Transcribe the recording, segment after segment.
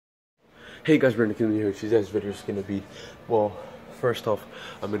Hey guys, Brandon Kinley here. Today's video is gonna be, well, first off,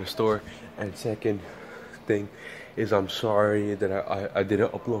 I'm in a store, and second thing is I'm sorry that I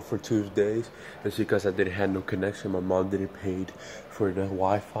didn't upload for 2 days. It's because I didn't have no connection. My mom didn't pay for the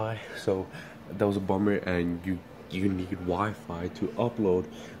Wi-Fi, so that was a bummer. And you need Wi-Fi to upload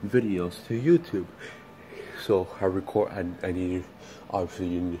videos to YouTube. So I record. I need,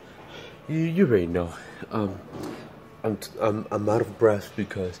 obviously you already know. I'm out of breath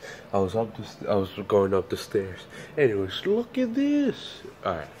because I was going up the stairs. Anyways, look at this.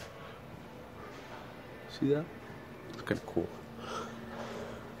 All right, see that? It's kind of cool.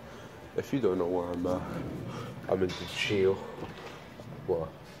 If you don't know where I'm at, I'm in the jail. Well,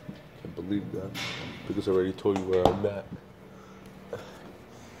 I can't believe that because I already told you where I'm at.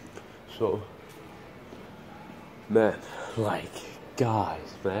 So, man, like,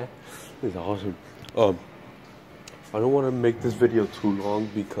 guys, man, this is awesome. I don't want to make this video too long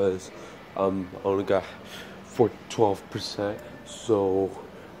because I only got 12%, so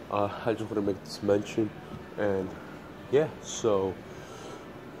I just want to make this mention. And yeah, so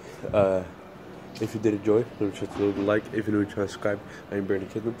if you did enjoy, don't forget to leave a like. If you're new to subscribe, I'm Brandon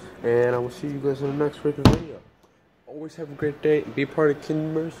Kinley, and I will see you guys in the next regular video. Always have a great day, be part of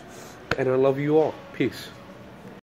Kinleyverse, and I love you all. Peace.